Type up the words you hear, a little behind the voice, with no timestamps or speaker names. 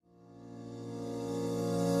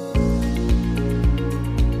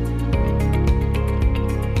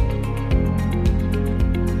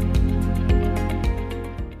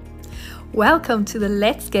Welcome to the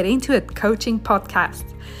Let's Get Into It coaching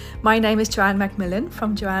podcast. My name is Joanne Macmillan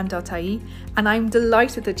from joanne.ie and I'm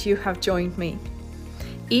delighted that you have joined me.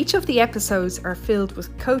 Each of the episodes are filled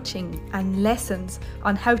with coaching and lessons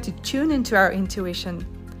on how to tune into our intuition,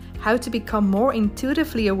 how to become more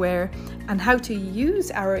intuitively aware, and how to use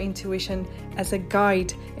our intuition as a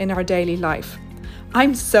guide in our daily life.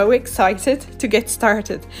 I'm so excited to get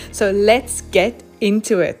started, so let's get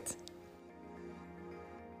into it.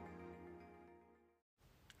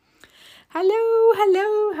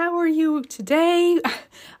 Hello, how are you today?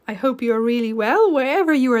 I hope you are really well,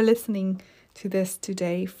 wherever you are listening to this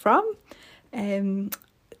today from.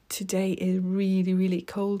 Today is really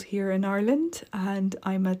cold here in Ireland and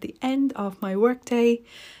I'm at the end of my workday,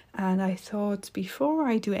 and I thought before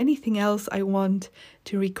I do anything else I want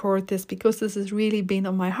to record this because this has really been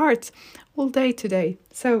on my heart all day today.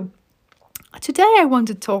 So today I want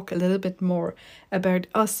to talk a little bit more about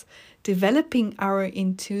us developing our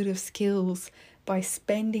intuitive skills by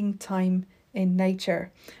spending time in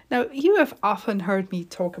nature. Now, you have often heard me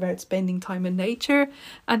talk about spending time in nature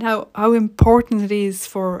and how important it is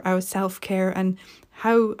for our self-care, and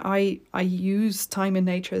how I use time in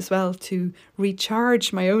nature as well to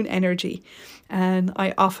recharge my own energy. And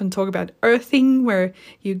I often talk about earthing, where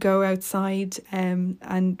you go outside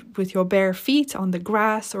and with your bare feet on the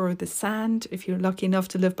grass or the sand, if you're lucky enough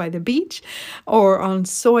to live by the beach, or on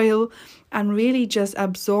soil, and really just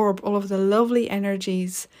absorb all of the lovely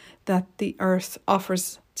energies that the earth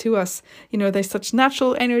offers to us. You know, there's such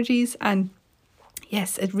natural energies, and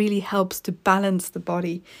yes, it really helps to balance the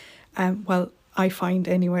body. I find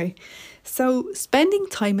anyway. So spending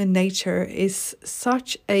time in nature is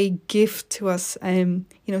such a gift to us.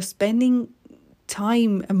 Spending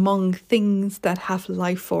time among things that have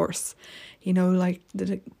life force, like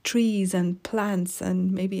the trees and plants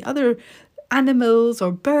and maybe other animals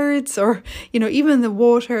or birds, or even the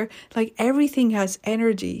water. Like, everything has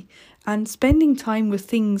energy, and spending time with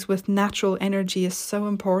things with natural energy is so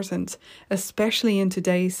important, especially in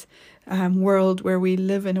today's world, where we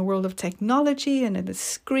live in a world of technology, and it's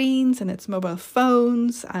screens, and it's mobile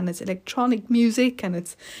phones, and it's electronic music, and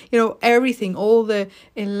it's everything, all the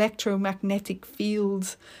electromagnetic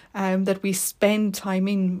fields that we spend time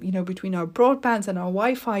in, between our broadbands and our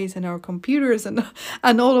Wi-Fi's and our computers and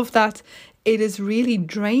all of that. It is really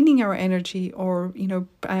draining our energy, or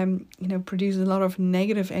produces a lot of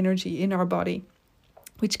negative energy in our body,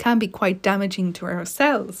 which can be quite damaging to our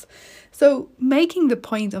cells. So making the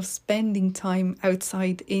point of spending time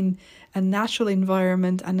outside in a natural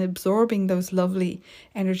environment and absorbing those lovely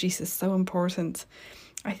energies is so important.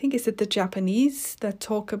 I think it's the Japanese that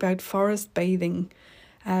talk about forest bathing,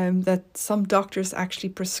 that some doctors actually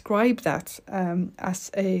prescribe that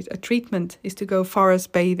as a treatment, is to go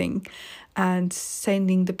forest bathing and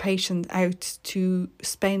sending the patient out to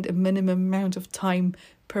spend a minimum amount of time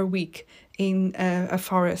per week in a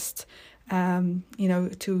forest,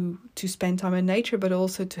 to spend time in nature, but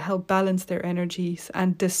also to help balance their energies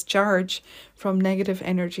and discharge from negative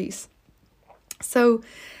energies. So,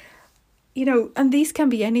 and these can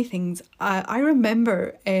be anything. I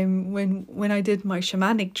remember when I did my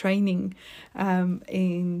shamanic training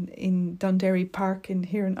in Dundee Park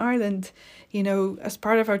here in Ireland, as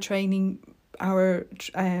part of our training, our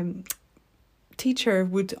teacher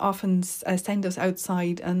would often send us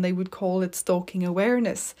outside, and they would call it stalking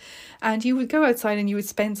awareness. And you would go outside and you would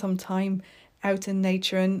spend some time out in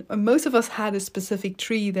nature, and most of us had a specific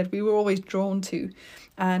tree that we were always drawn to,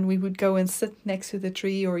 and we would go and sit next to the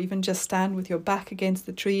tree, or even just stand with your back against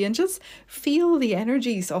the tree and just feel the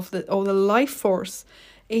energies of the life force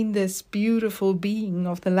in this beautiful being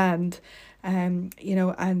of the land. And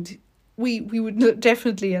we would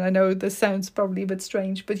definitely, and I know this sounds probably a bit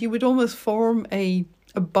strange, but you would almost form a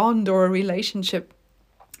bond or a relationship,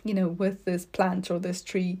 with this plant or this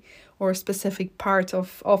tree or a specific part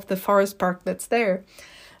of the forest park that's there.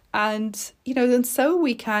 And, and so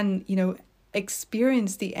we can,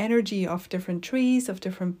 experience the energy of different trees, of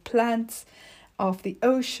different plants, of the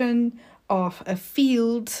ocean, of a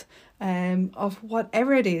field, of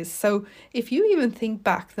whatever it is. So if you even think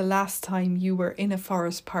back the last time you were in a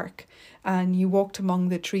forest park and you walked among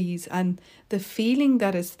the trees, and the feeling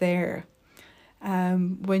that is there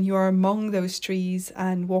when you are among those trees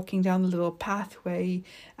and walking down the little pathway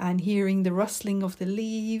and hearing the rustling of the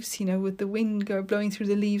leaves, with the wind blowing through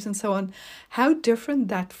the leaves and so on, how different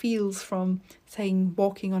that feels from, saying,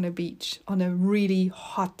 walking on a beach on a really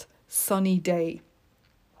hot, sunny day.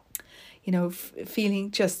 Feeling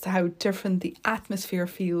just how different the atmosphere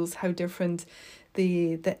feels, how different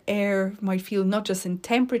the air might feel, not just in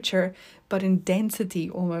temperature, but in density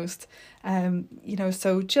almost.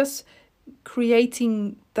 So just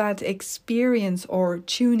creating that experience or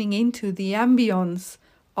tuning into the ambience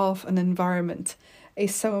of an environment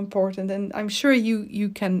is so important. And I'm sure you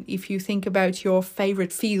can, if you think about your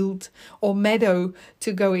favorite field or meadow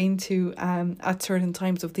to go into at certain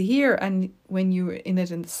times of the year, and when you're in it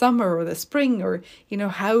in the summer or the spring, or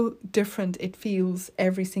how different it feels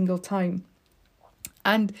every single time.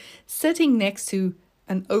 And sitting next to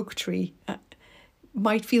an oak tree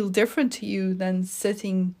might feel different to you than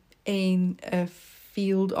sitting in a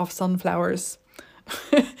field of sunflowers.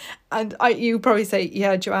 And you probably say,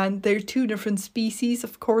 yeah, Joanne, they're two different species.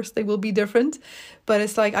 Of course, they will be different. But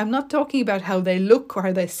it's like, I'm not talking about how they look or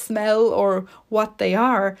how they smell or what they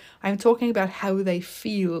are. I'm talking about how they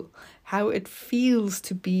feel, how it feels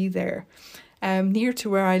to be there. Near to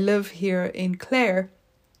where I live here in Clare,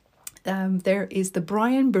 there is the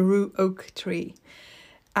Brian Boru oak tree.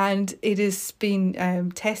 And it has been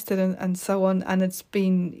tested and so on, and it's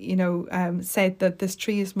been said that this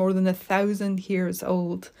tree is more than 1,000 years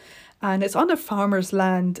old, and it's on a farmer's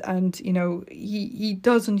land, and he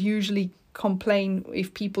doesn't usually complain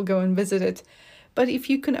if people go and visit it. But if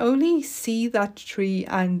you can only see that tree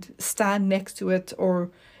and stand next to it,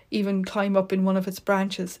 or even climb up in one of its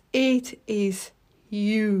branches, it is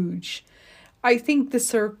huge. I think the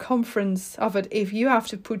circumference of it, if you have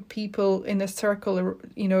to put people in a circle,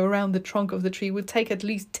 around the trunk of the tree, would take at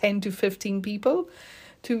least 10 to 15 people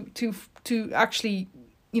to actually,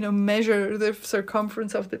 measure the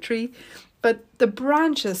circumference of the tree. But the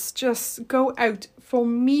branches just go out for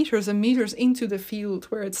meters and meters into the field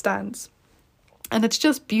where it stands. And it's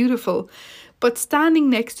just beautiful. But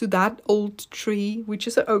standing next to that old tree, which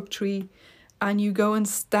is an oak tree, and you go and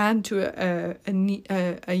stand to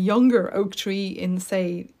a younger oak tree in,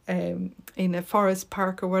 say, in a forest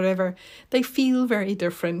park or whatever, they feel very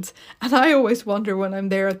different. And I always wonder when I'm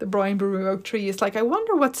there at the Brian Boru oak tree, it's like, I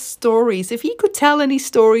wonder what stories, if he could tell any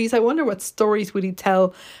stories, I wonder what stories would he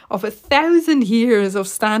tell of 1,000 years of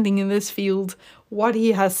standing in this field, what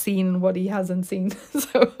he has seen and what he hasn't seen.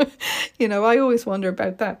 So, I always wonder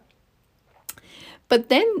about that. But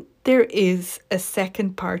then there is a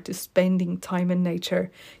second part to spending time in nature.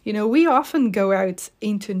 We often go out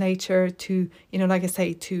into nature to, like I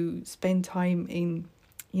say, to spend time in,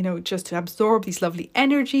 just to absorb these lovely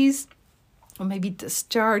energies, or maybe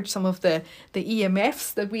discharge some of the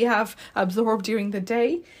EMFs that we have absorbed during the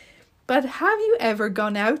day. But have you ever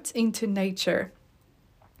gone out into nature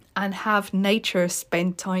and have nature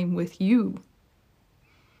spend time with you?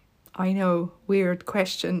 I know, weird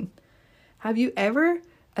question. Have you ever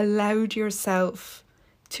allowed yourself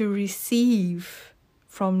to receive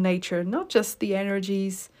from nature, not just the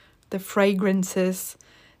energies, the fragrances,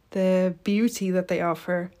 the beauty that they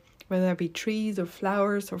offer, whether it be trees or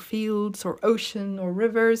flowers or fields or ocean or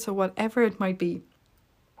rivers or whatever it might be?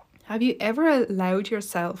 Have you ever allowed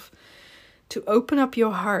yourself to open up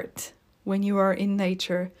your heart when you are in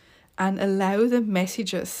nature and allow the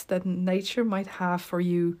messages that nature might have for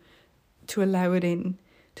you to allow it in?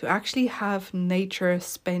 To actually have nature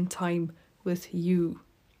spend time with you.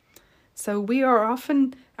 So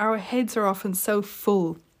our heads are often so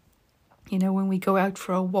full, when we go out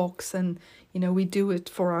for our walks, and, we do it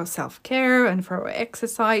for our self-care and for our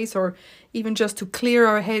exercise, or even just to clear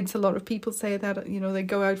our heads. A lot of people say that, they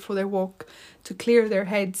go out for their walk to clear their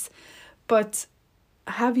heads. But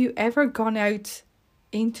have you ever gone out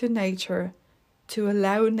into nature to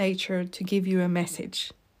allow nature to give you a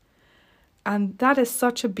message? And that is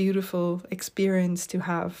such a beautiful experience to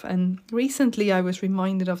have. And recently I was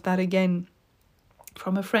reminded of that again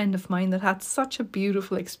from a friend of mine that had such a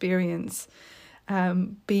beautiful experience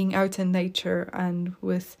being out in nature, and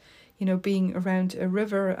with, being around a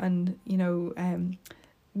river and,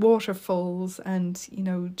 waterfalls and,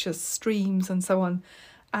 just streams and so on.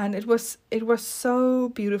 And it was so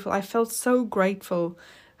beautiful. I felt so grateful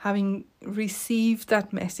having received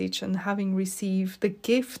that message and having received the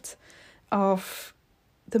gift of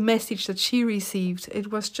the message that she received.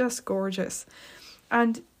 It was just gorgeous.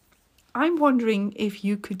 And I'm wondering if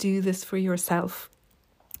you could do this for yourself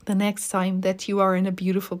the next time that you are in a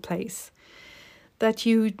beautiful place, that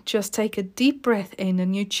you just take a deep breath in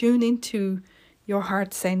and you tune into your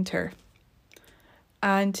heart center.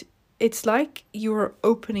 And it's like you're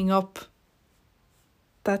opening up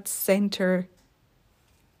that center,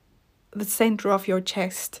 the center of your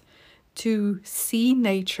chest, to see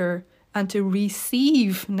nature and to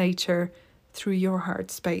receive nature through your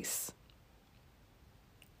heart space.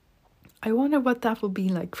 I wonder what that will be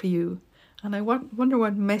like for you. And I wonder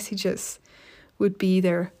what messages would be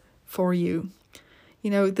there for you.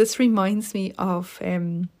 This reminds me of,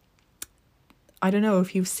 I don't know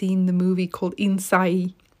if you've seen the movie called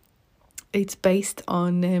Inside. it's based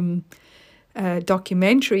on a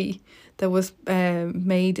documentary that was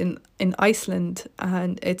made in Iceland,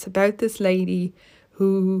 and it's about this lady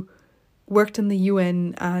who worked in the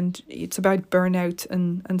UN, and it's about burnout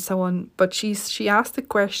and so on. But she asked the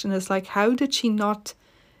question, is like, how did she not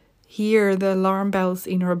hear the alarm bells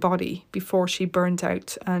in her body before she burnt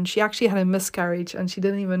out? And she actually had a miscarriage, and she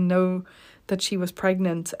didn't even know that she was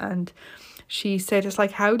pregnant. And she said, it's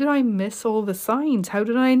like, how did I miss all the signs? How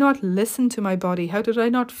did I not listen to my body? How did I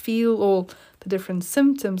not feel all the different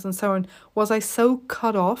symptoms and so on? Was I so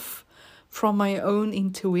cut off from my own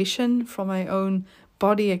intuition, from my own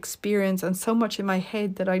body experience, and so much in my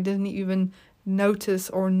head that I didn't even notice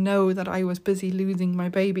or know that I was busy losing my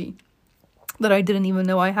baby, that I didn't even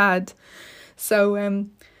know I had. So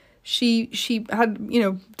she had,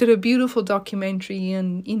 did a beautiful documentary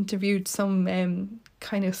and interviewed some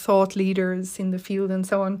kind of thought leaders in the field and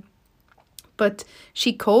so on. But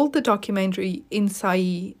she called the documentary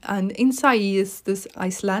Insight, and Insight is this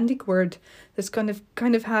Icelandic word that's kind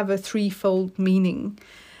of have a threefold meaning.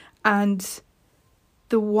 And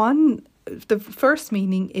the first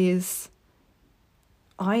meaning is,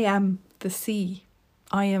 I am the sea.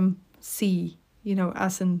 I am sea,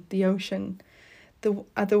 as in the ocean. The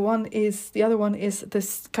other one is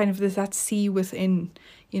this kind of that sea within,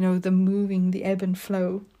 the moving, the ebb and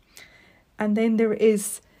flow. And then there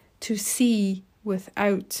is to see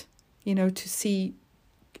without, to see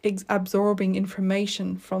absorbing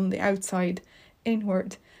information from the outside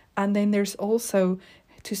inward. And then there's also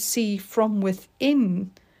to see from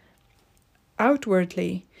within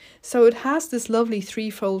outwardly. So it has this lovely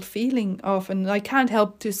threefold feeling of, and I can't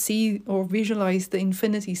help to see or visualize the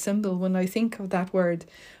infinity symbol when I think of that word,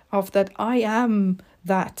 of that I am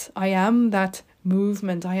that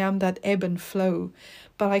movement, I am that ebb and flow.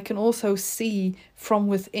 But I can also see from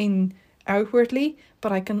within outwardly,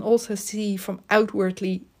 but I can also see from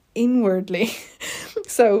outwardly inwardly.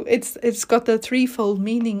 So it's got the threefold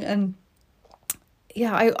meaning. And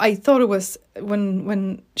yeah, I thought it was,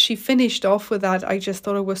 when she finished off with that, I just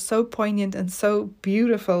thought it was so poignant and so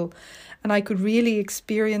beautiful. And I could really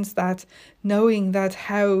experience that, knowing that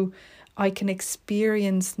how I can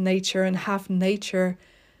experience nature and have nature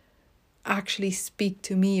actually speak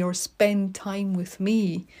to me or spend time with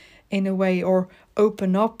me in a way, or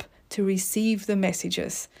open up to receive the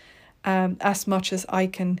messages, as much as I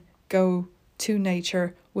can go to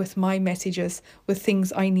nature with my messages, with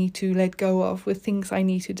things I need to let go of, with things I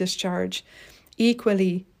need to discharge.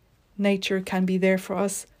 Equally, nature can be there for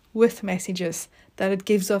us with messages, that it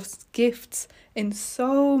gives us gifts in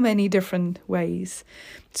so many different ways.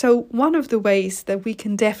 So one of the ways that we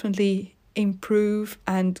can definitely improve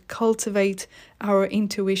and cultivate our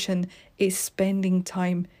intuition is spending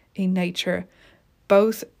time in nature,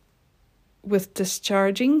 both with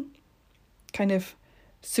discharging kind of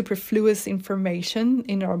superfluous information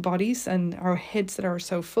in our bodies and our heads that are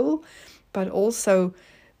so full, but also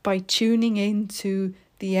by tuning into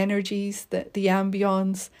the energies, the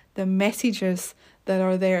ambience, the messages that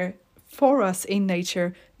are there for us in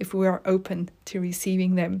nature if we are open to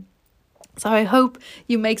receiving them. So I hope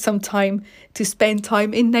you make some time to spend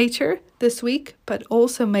time in nature this week, but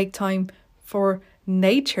also make time for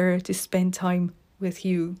nature to spend time with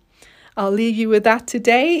you. I'll leave you with that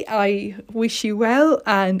today. I wish you well,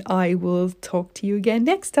 and I will talk to you again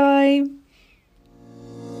next time.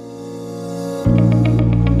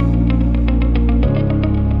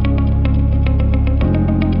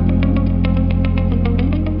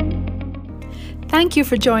 Thank you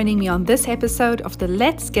for joining me on this episode of the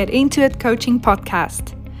Let's Get Into It coaching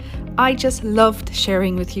podcast. I just loved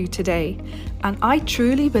sharing with you today, and I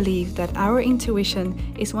truly believe that our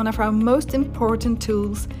intuition is one of our most important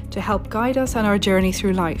tools to help guide us on our journey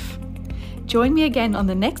through life. Join me again on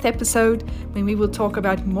the next episode when we will talk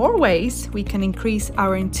about more ways we can increase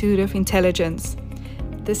our intuitive intelligence.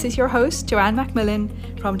 This is your host, Joanne Macmillan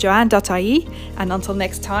from joanne.ie, and until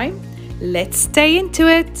next time, let's stay into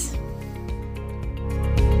it.